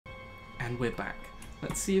And we're back.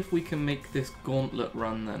 Let's see if we can make this gauntlet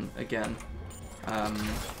run then, again. I'm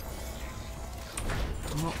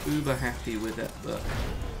not uber happy with it, but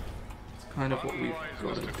it's kind of what we've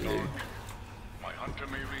got to do. My hunter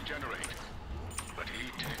may regenerate, but he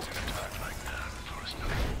takes an attack like that for his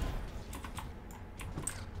life.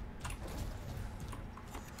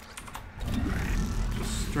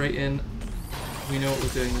 Just straight in. We know what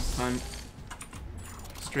we're doing this time.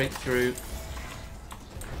 Straight through.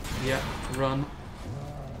 Yeah, run.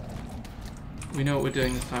 We know what we're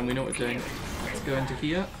doing this time. We know what we're doing. Let's go into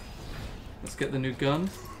here. Let's get the new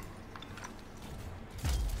gun.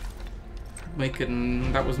 Make it.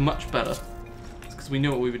 That was much better. It's because we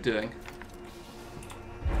knew what we were doing.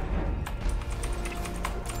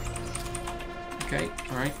 Okay,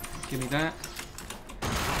 alright. Give me that.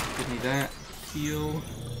 Give me that. Heal.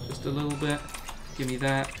 Just a little bit. Give me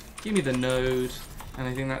that. Give me the node. And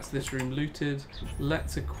I think that's this room looted.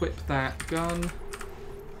 Let's equip that gun.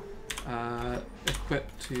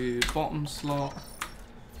 Equip to bottom slot.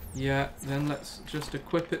 Yeah, then let's just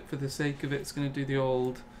equip it for the sake of it. It's going to do the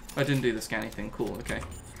old... I didn't do the scanning thing. Cool, okay.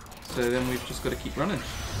 So then we've just got to keep running.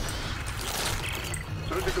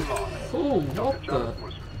 Oh, what the...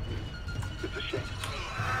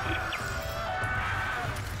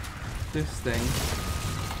 This thing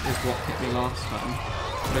is what hit me last time.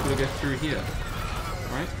 But I've got to go through here.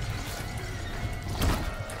 Right?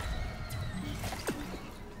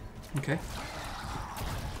 Okay.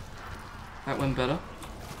 That went better.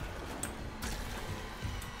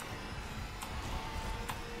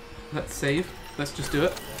 Let's save. Let's just do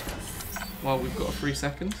it. While we've got a free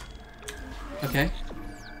second. Okay.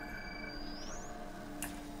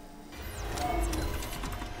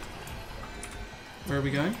 Where are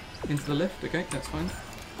we going? Into the lift? Okay, that's fine.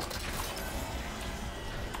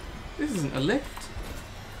 This isn't a lift.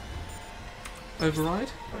 Override?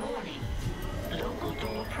 Warning. Local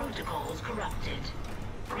door protocols corrupted.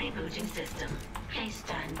 Rebooting system. Please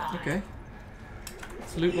stand by. Okay.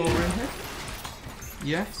 Let's loot while we're in here.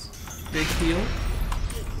 Yes. Big heal.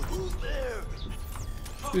 Who's there?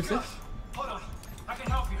 Who's this? Hold on. I can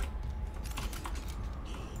help you.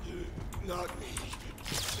 Not me.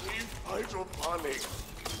 Leave hydroponics.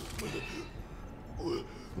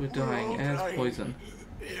 We're dying. all Air's dying. poison.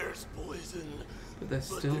 Air's poison. But there's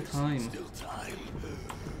But still there's time. Still time.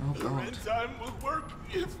 Oh The god. enzyme will work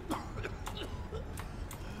if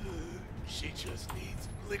she just needs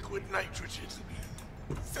liquid nitrogen.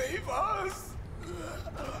 Save us!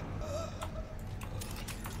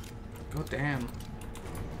 God damn.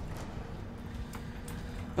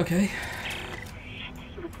 Okay.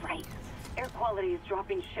 He was right. Air quality is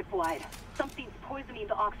dropping shipwide. Something's poisoning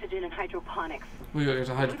the oxygen in hydroponics. We gotta go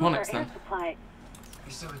to hydroponics Our air then. supply.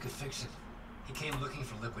 He said we could fix it. He came looking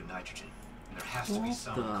for liquid nitrogen. And there has to be What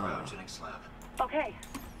some the- cryogenics lab. Okay.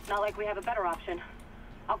 Not like we have a better option.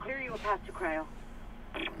 I'll clear you a path to cryo.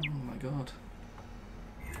 Oh my god.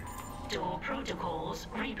 Door protocols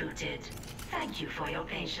rebooted. Thank you for your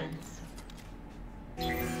patience.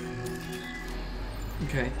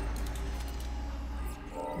 Okay.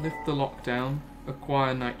 Lift the lockdown.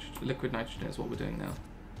 Acquire liquid nitrogen is what we're doing now.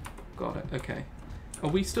 Got it. Okay. Are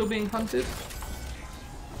we still being hunted?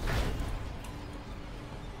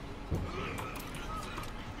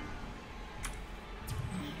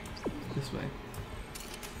 This way.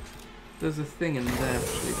 There's a thing in there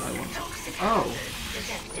actually that I want. Oh!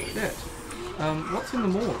 Shit. What's in the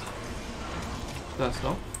morgue? First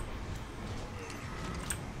off.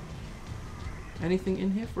 Anything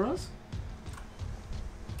in here for us?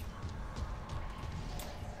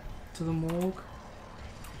 To the morgue?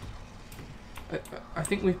 I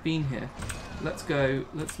think we've been here. Let's go.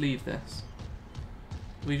 Let's leave this.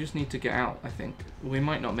 We just need to get out, I think. We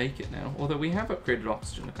might not make it now. Although we have upgraded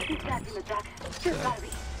oxygen a couple He's back times. in the deck. There's gotta be.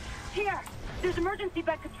 Here! There's emergency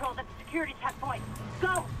bed controls at the security checkpoint.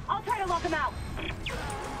 Go! I'll try to lock him out. I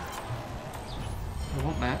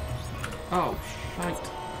want that. Oh,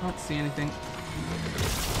 shite. Can't see anything.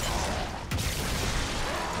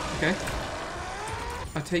 Okay.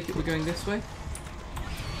 I take it we're going this way.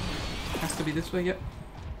 Has to be this way, yep.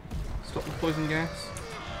 Stop the poison gas.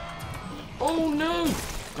 Oh no!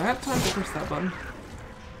 I had time to press that button.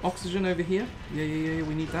 Oxygen over here. Yeah,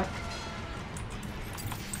 we need that.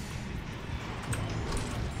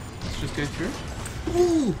 Let's just go through.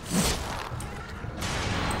 Ooh!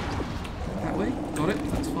 That way. Got it.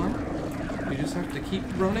 That's fine. We just have to keep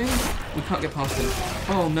running. We can't get past him.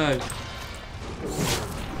 Oh no.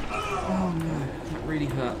 Oh no. That really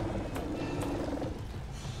hurt.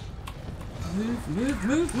 Move.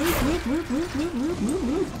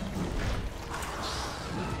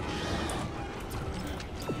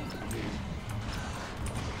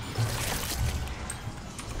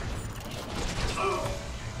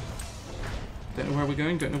 know where we're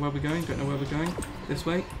going, don't know where we're going, don't know where we're going. This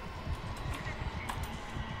way.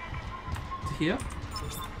 To here.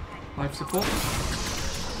 Life support.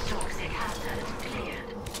 Toxic hazard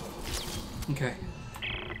cleared. Okay.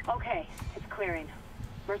 Okay, it's clearing.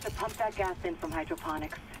 Mercer pumped that gas in from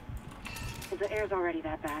hydroponics. The air's already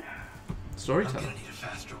that bad. I'm Storyteller. gonna need a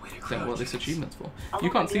faster way to Is that what crouch. this achievement's for? I'll You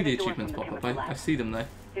open can't see the other door achievements from pop the up. chemical I lab. see them though.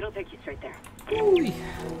 It'll take you straight there. Ooh.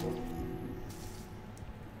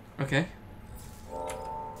 Okay.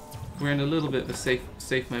 We're in a little bit of a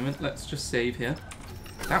safe moment. Let's just save here.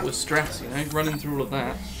 That was stress, you know, running through all of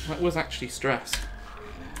that. That was actually stress.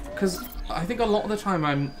 Because I think a lot of the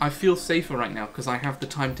time I feel safer right now because I have the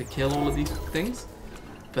time to kill all of these things.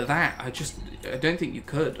 But that, I don't think you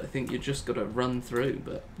could. I think you just got to run through,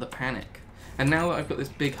 but the panic. And now that I've got this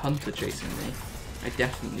big hunter chasing me, I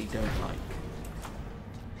definitely don't like.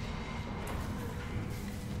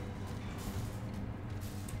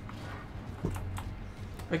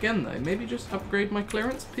 Again though, maybe just upgrade my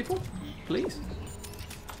clearance, people? Please?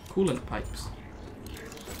 Coolant pipes.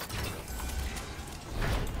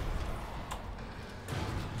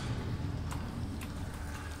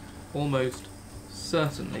 Almost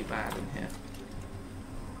certainly bad in here.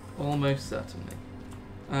 Almost certainly.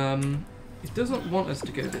 It doesn't want us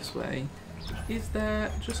to go this way. Is there,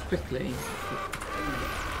 just quickly...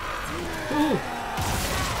 Ooh!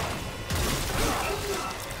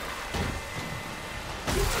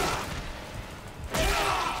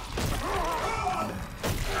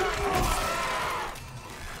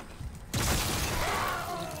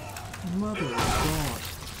 Mother of God.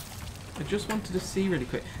 I just wanted to see really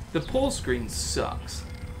quick. The pause screen sucks.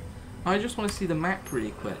 I just want to see the map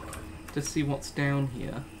really quick to see what's down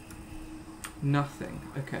here. Nothing.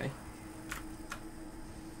 Okay.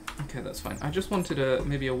 Okay, that's fine. I just wanted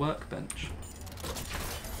maybe a workbench.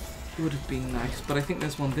 It would have been nice, but I think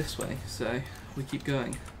there's one this way, so we keep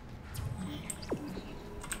going.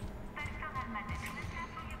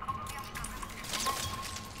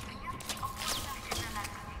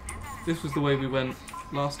 This was the way we went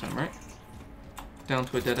last time, right? Down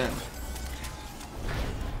to a dead end.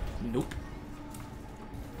 Nope.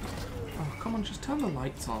 Oh, come on, just turn the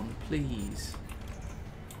lights on, please.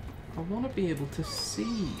 I want to be able to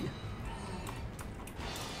see.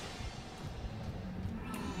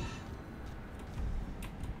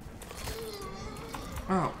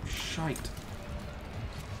 Oh, shite.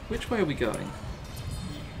 Which way are we going?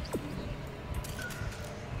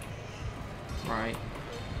 Right.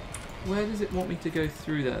 Where does it want me to go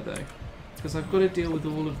through there, though? Because I've got to deal with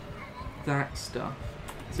all of that stuff.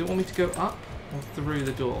 Does it want me to go up or through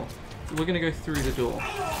the door? So we're going to go through the door.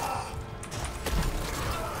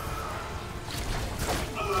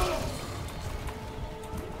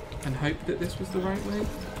 And hope that this was the right way?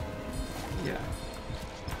 Yeah.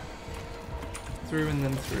 Through and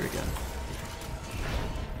then through again.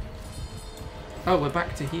 Oh, we're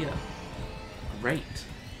back to here. Great.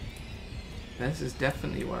 This is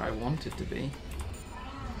definitely where I wanted to be.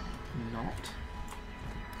 Not.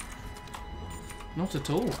 Not at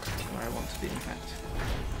all where I want to be, in fact.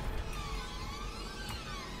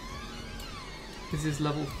 This is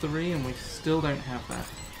level 3 and we still don't have that.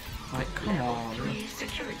 Like, come on. Level 3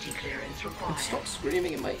 security clearance And required. stop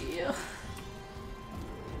screaming in my ear.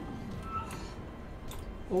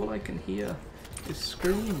 All I can hear is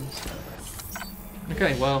screams.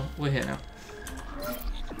 Okay, well, we're here now.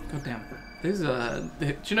 God damn. This is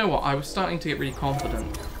do you know what? I was starting to get really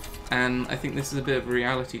confident, and I think this is a bit of a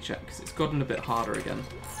reality check because it's gotten a bit harder again.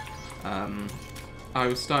 I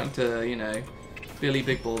was starting to, you know, Billy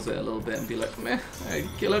Big Balls it a little bit and be like, meh, I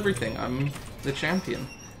kill everything, I'm the champion.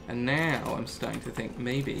 And now I'm starting to think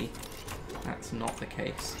maybe that's not the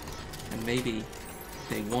case, and maybe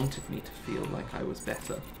they wanted me to feel like I was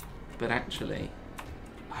better, but actually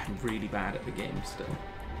I'm really bad at the game still.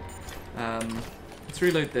 Let's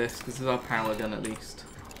reload this, because this is our power gun at least.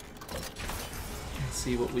 And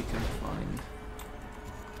see what we can find.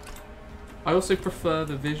 I also prefer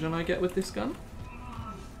the vision I get with this gun.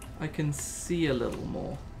 I can see a little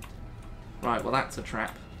more. Right, well that's a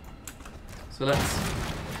trap. So let's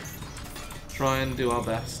try and do our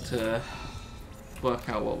best to work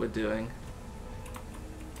out what we're doing.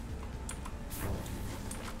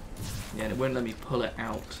 Yeah, and it won't let me pull it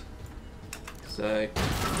out. So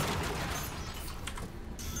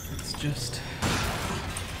let's just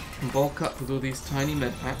bulk up with all these tiny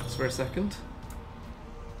med packs for a second.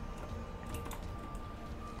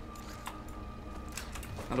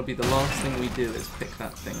 That'll be the last thing we do, is pick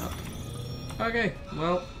that thing up. Okay,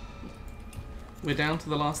 well, we're down to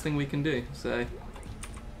the last thing we can do, so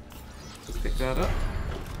let's pick that up,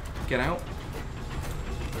 get out.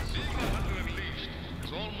 The Sea Hunter Unleashed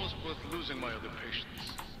worth losing my other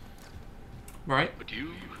patients. Right? But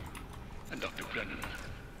you and Dr. Brennan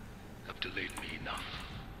have delayed me enough.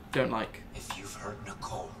 Don't like. If you've heard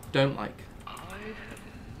Nicole, Don't like. I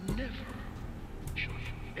have never shown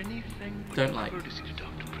you anything but Don't like. courtesy to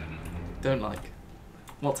Dr. Brennan. Don't like.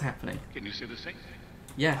 What's happening? Can you say the same thing? I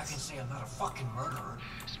can Yes. say I'm not a fucking murderer.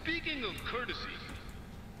 Speaking of courtesy,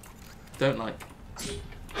 Don't like. do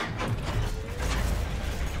I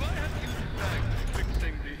have you tagged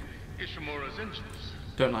fixing the Ishimura's engines?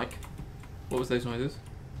 Don't like. What was those noises?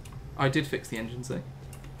 I did fix the engines though.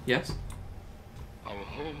 Yes? Our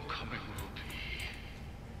homecoming will be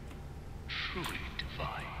truly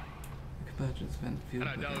divine. The convergence event fueled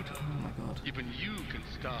And I by... doubt Oh my god. even you can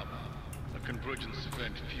stop a convergence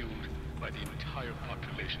event fueled by the entire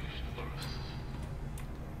population of Earth.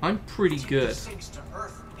 I'm pretty good. These things to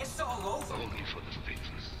Earth. It's all over. Only for the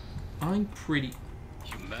faithless. I'm pretty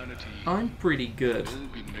Humanity good. will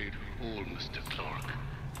be made whole, Mr. Clark.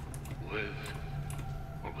 With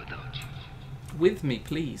or without you. With me,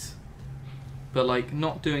 please. But like,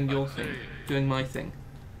 not doing your thing. Doing my thing.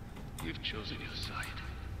 You've chosen your side.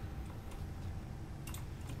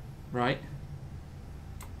 Right?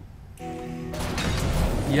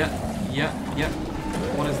 Yeah.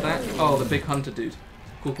 What is that? Oh, the big hunter dude.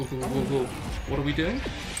 Cool. What are we doing?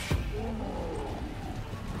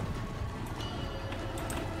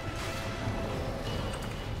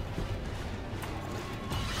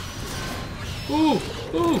 Ooh!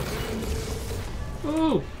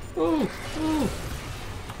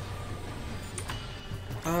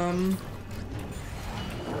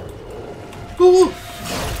 Ooh!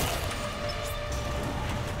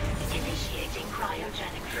 Initiating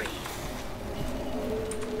cryogenic freeze.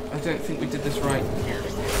 I don't think we did this right.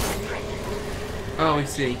 Notice the Brennan. Oh, I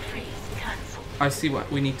see. Freeze cancelled. I see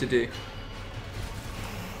what we need to do.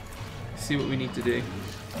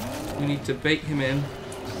 We need to bait him in.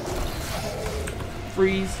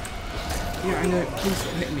 Freeze. Yeah, I know. Please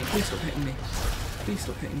stop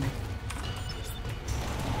hitting me.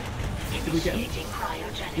 Did we get him? Initiating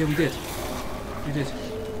cryogenic Yeah, we did. freeze.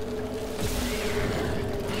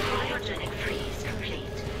 Cryogenic freeze complete.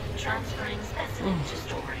 Transferring specimen to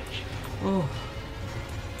storage. Oh.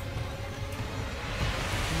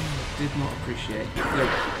 Did not appreciate. There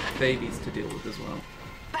are babies to deal with as well.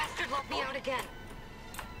 Bastard locked me out again.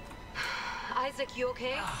 Isaac, you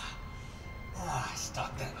okay?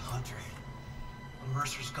 Stop that hunter. When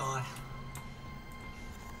Mercer's gone.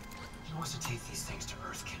 He wants to take these things to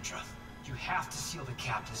Earth, Kendra. You have to seal the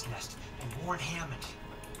captain's nest and warn Hammond.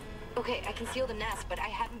 Okay, I can seal the nest, but I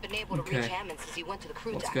haven't been able to reach Hammond since he went to the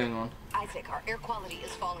crew What's deck. going on? Isaac, our air quality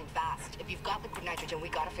is falling fast. If you've got liquid nitrogen, we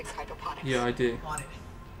gotta fix hydroponics. Yeah, I do. On it.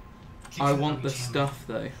 Keep I trying to want the reach Hammond. stuff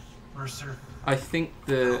though. Mercer. I think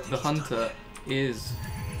the hunter is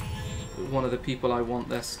one of the people I want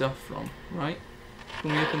their stuff from, right?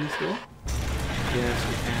 Can we open this door? Yes,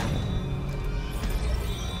 we can.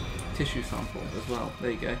 Tissue sample as well.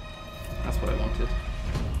 There you go. That's what I wanted.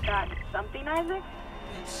 Got something, Isaac?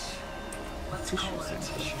 Let's call it a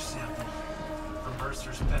tissue sample from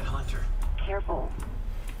Mercer's pet hunter. Careful.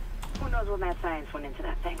 Who knows what mad science went into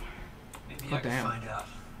that thing? Maybe Oh, I can damn. find out.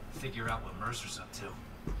 Figure out what Mercer's up to.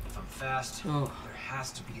 If I'm fast, Oh. there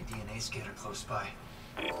has to be a DNA scanner close by.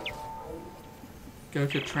 Go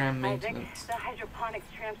to tram Isaac, maintenance. the hydroponics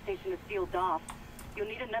tram station is sealed off. You'll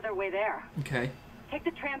need another way there. Okay. Take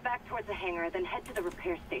the tram back towards the hangar, then head to the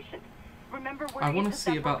repair station. Remember where I you wanna took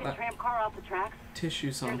see that about broken that tram car off the tracks? Tissue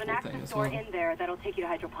There's sample an thing access as door well. in there that'll take you to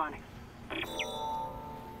hydroponics.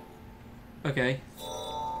 Okay.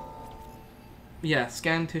 Yeah,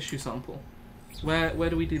 scan tissue sample. Where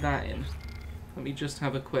do we do that in? Let me just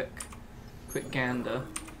have a quick gander.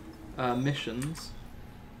 Missions.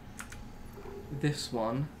 This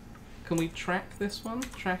one. Can we track this one?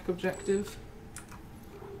 Track objective.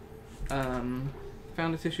 Found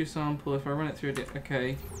a tissue sample. If I run it through a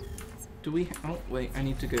okay. Do we? Oh wait, I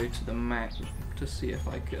need to go to the map to see if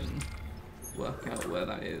I can work out where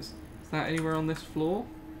that is. Is that anywhere on this floor?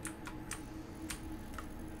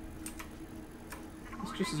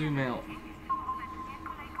 Let's just zoom out.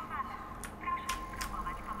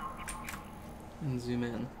 And zoom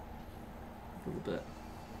in a little bit.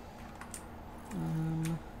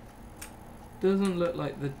 Doesn't look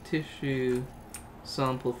like the tissue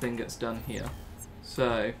sample thing gets done here.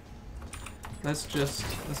 So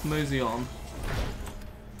let's mosey on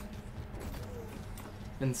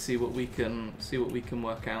and see what we can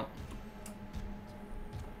work out.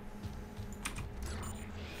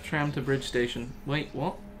 Tram to bridge station. Wait,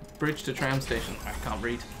 what? Bridge to tram station. I can't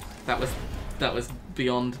read. That was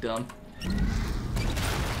beyond done.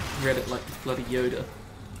 Read it like bloody Yoda.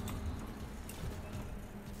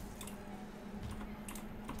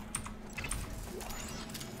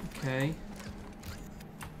 Okay.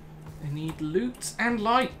 I need loot and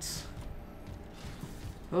light.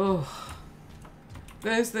 Oh.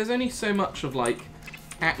 There's only so much of, like,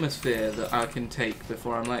 atmosphere that I can take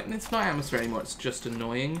before I'm like, it's not atmosphere anymore, it's just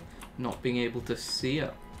annoying not being able to see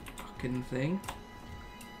a fucking thing.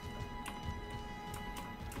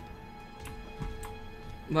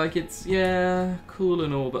 Like, it's, yeah, cool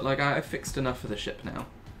and all, but, like, I fixed enough of the ship now.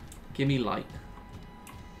 Give me light.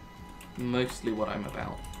 Mostly what I'm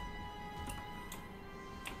about.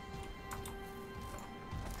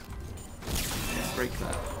 Let's break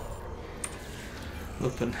that.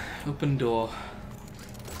 Open door.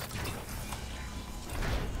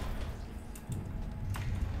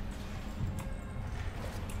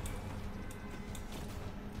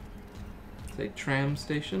 Say tram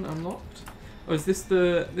station unlocked. Oh, is this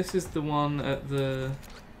this is the one at the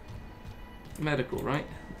medical, right?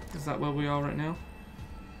 Is that where we are right now?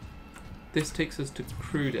 This takes us to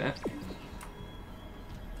crew deck.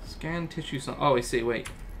 Scan tissue sample. Oh, I see, wait.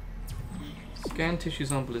 Scan tissue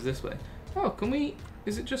sample is this way. Oh, can we...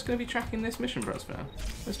 Is it just going to be tracking this mission for us for now?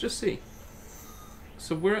 Let's just see.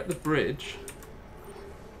 So we're at the bridge.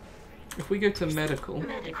 If we go to medical,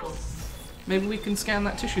 maybe we can scan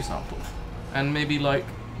that tissue sample. And maybe, like,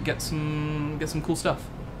 get some cool stuff.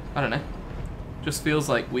 I don't know. Just feels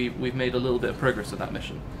like we've made a little bit of progress with that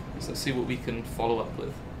mission. So let's see what we can follow up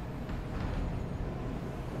with.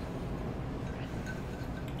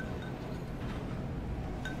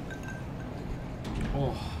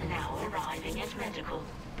 Oh. Now arriving at medical.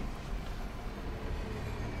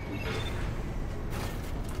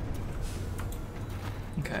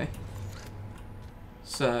 Okay.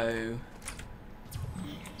 So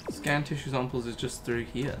scan tissue samples is just through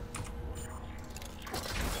here.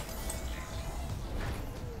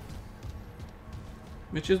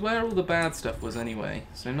 Which is where all the bad stuff was anyway,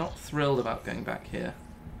 so not thrilled about going back here.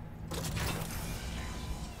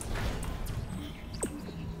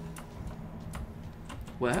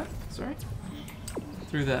 Where? Sorry?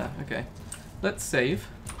 Through there, okay. Let's save.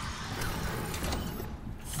 I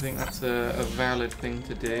think that's a valid thing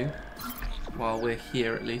to do. While we're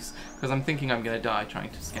here at least. Because I'm thinking I'm going to die trying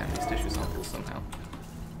to scan these tissue samples somehow.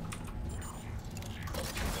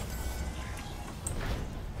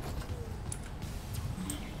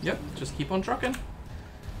 Yep, just keep on trucking.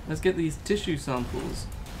 Let's get these tissue samples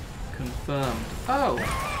confirmed. Oh!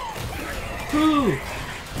 Ooh!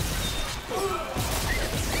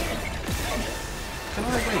 Can I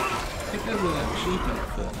wait? I think there's an achievement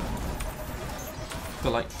for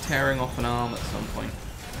like tearing off an arm at some point.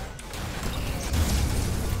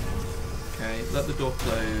 Okay, let the door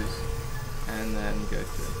close and then go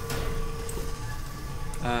through.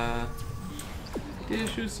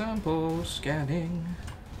 Tissue sample scanning.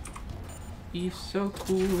 He's so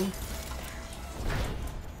cool.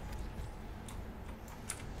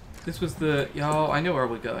 This was the... Oh, I know where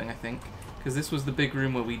we're going, I think. Because this was the big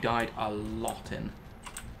room where we died a lot in.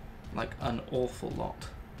 Like, an awful lot.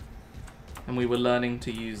 And we were learning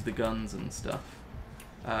to use the guns and stuff.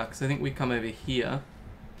 Because I think we come over here.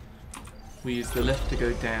 We use the lift to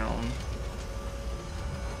go down.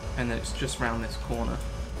 And then it's just round this corner.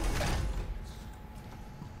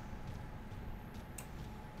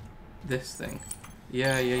 This thing.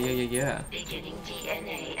 Yeah. Beginning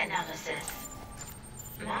DNA analysis.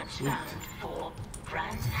 Match found for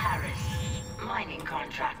Grant Harris, mining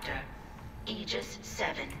contractor, Aegis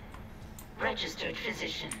 7. Registered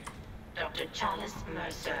physician, Dr. Chalice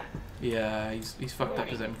Mercer. Yeah, he's fucked up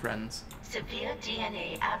his own friends. Severe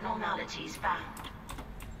DNA abnormalities found.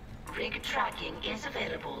 Rig tracking is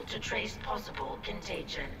available to trace possible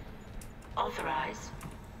contagion. Authorize.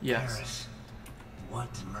 Yes. Harris,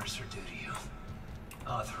 what did Mercer do to you?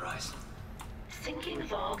 Authorize. Syncing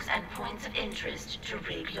logs and points of interest to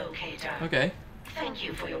Rig Locator. Okay. Thank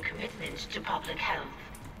you for your commitment to public health.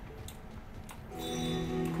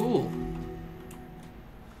 Cool.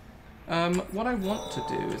 What I want to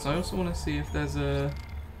do is I also want to see if there's an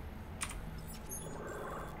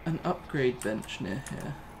upgrade bench near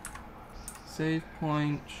here. Save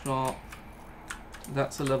point, shop.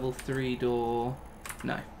 That's a level 3 door.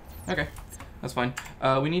 No. Okay. That's fine.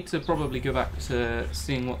 We need to probably go back to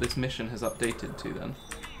seeing what this mission has updated to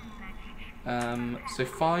then. So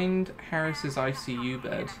find Harris's ICU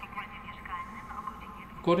bed.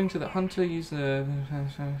 According to the hunter,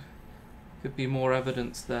 could be more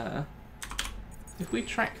evidence there. If we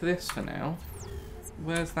track this for now,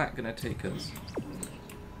 where's that gonna take us?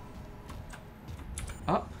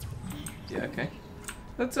 Up? Yeah, okay.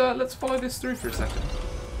 Let's follow this through for a second.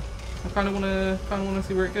 I kind of wanna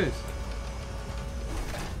see where it goes.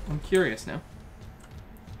 I'm curious now.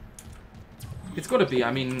 It's got to be,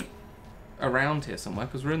 I mean, around here somewhere,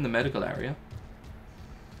 because we're in the medical area.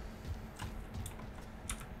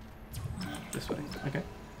 This way, okay.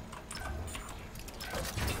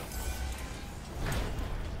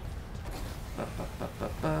 Ba, ba, ba, ba,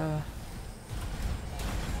 ba.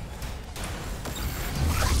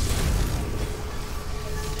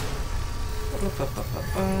 Ba, ba, ba, ba,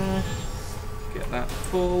 ba. Get that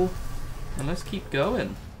full. And let's keep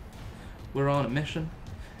going. We're on a mission.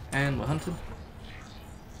 And we're hunting.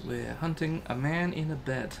 We're hunting a man in a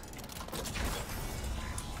bed.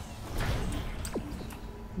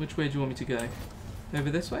 Which way do you want me to go? Over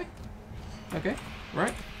this way? Okay,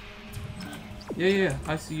 right. Yeah,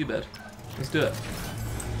 I see you, bed. Let's do it.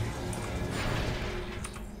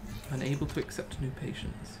 Unable to accept new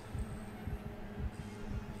patients.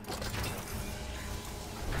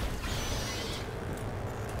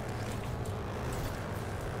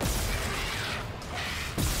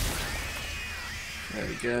 There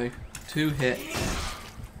we go. 2 hits.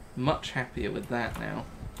 Much happier with that now.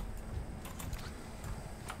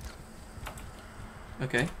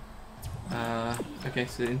 Okay. Okay,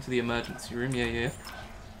 so into the emergency room. Yeah.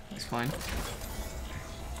 That's fine.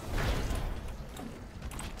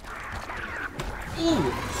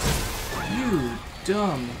 Ooh! You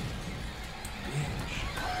dumb bitch.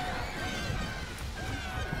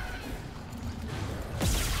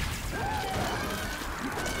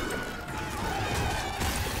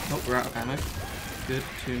 Oh, we're out of ammo. Good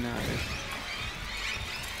to know.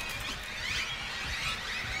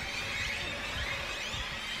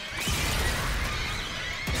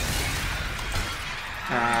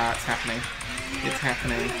 It's happening. It's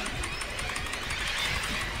happening.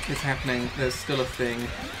 It's happening. There's still a thing.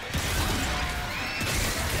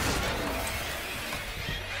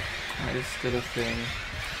 That is still a thing.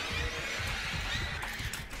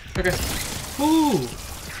 Okay. Ooh!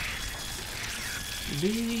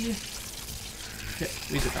 Yeah,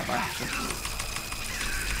 we did that by accident.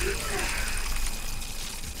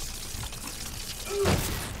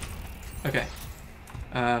 Okay.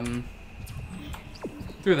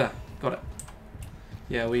 Through there. Got it.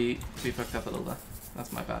 Yeah, we fucked up a little there.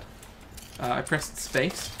 That's my bad. I pressed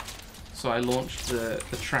space, so I launched the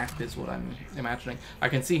trap is what I'm imagining. I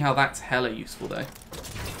can see how that's hella useful though.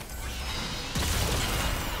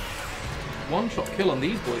 One-shot kill on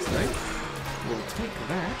these boys though. We'll take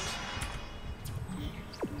that.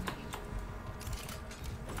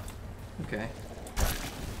 Okay.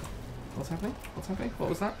 What's happening? What's happening? What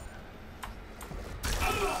was that?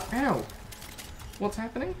 Ow! What's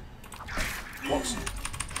happening? What's...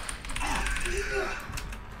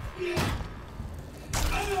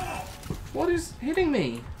 What is hitting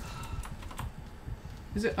me?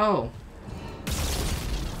 Is it... Oh.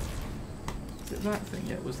 Is it that thing?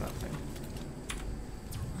 Yeah, it was that thing.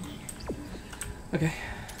 Okay.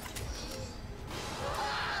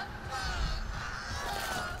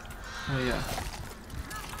 Oh, yeah.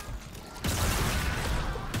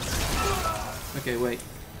 Okay, wait.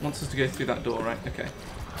 Wants us to go through that door, right? Okay.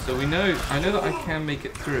 So we know... I know that I can make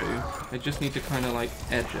it through. I just need to kind of, like,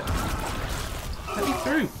 edge it. Let me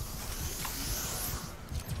through!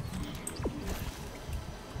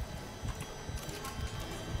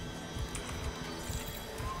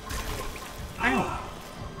 Ow!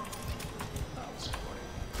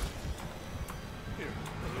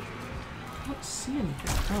 I can't see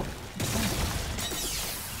anything. Oh, what's that?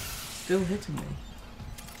 Still hitting me.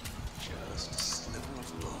 Just a sliver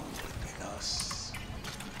of love between us.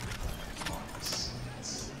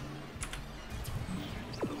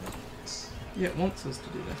 Yeah, it wants us to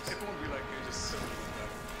do this. It won't be like you just sitting there.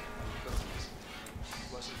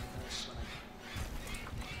 Wasn't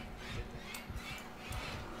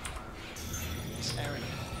It's Aaron.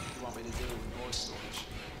 You want me to do more storage?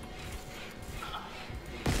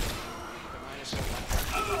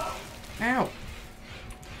 Ow!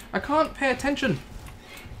 I can't pay attention!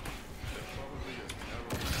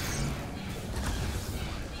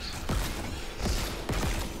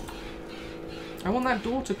 I want that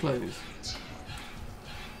door to close.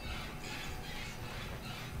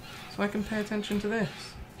 So I can pay attention to this.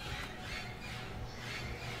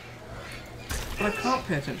 But I can't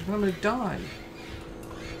pay attention because I'm going to die.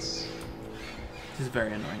 This is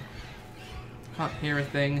very annoying. Can't hear a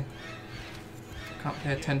thing. Can't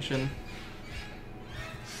pay attention.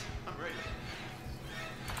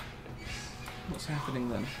 What's happening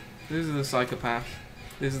then? This is the psychopath.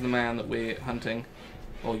 This is the man that we're hunting.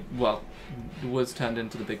 Or, well, was turned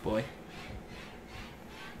into the big boy.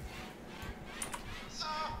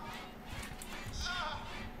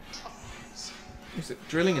 Is it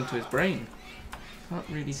drilling into his brain? Can't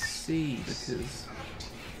really see because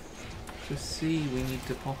to see, we need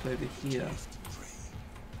to pop over here.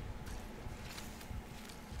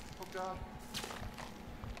 Oh God.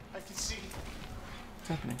 I can see What's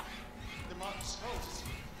happening? the monster's nose.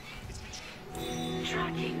 It's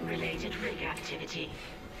Tracking related rig activity.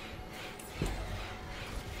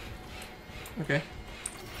 Okay.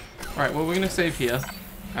 Alright, well we're gonna save here,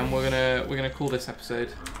 and we're gonna call this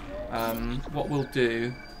episode. What we'll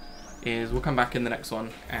do is we'll come back in the next one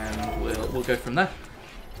and we'll go from there.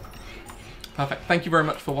 Perfect. Thank you very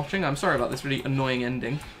much for watching. I'm sorry about this really annoying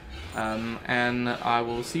ending. And I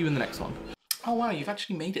will see you in the next one. Oh wow, you've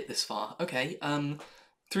actually made it this far. Okay,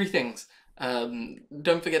 3 things.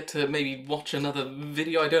 Don't forget to maybe watch another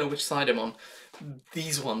video. I don't know which side I'm on.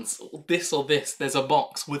 These ones, this or this, there's a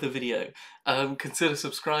box with a video. Consider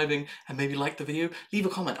subscribing and maybe like the video. Leave a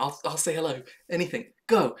comment, I'll say hello. Anything.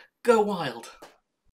 Go wild.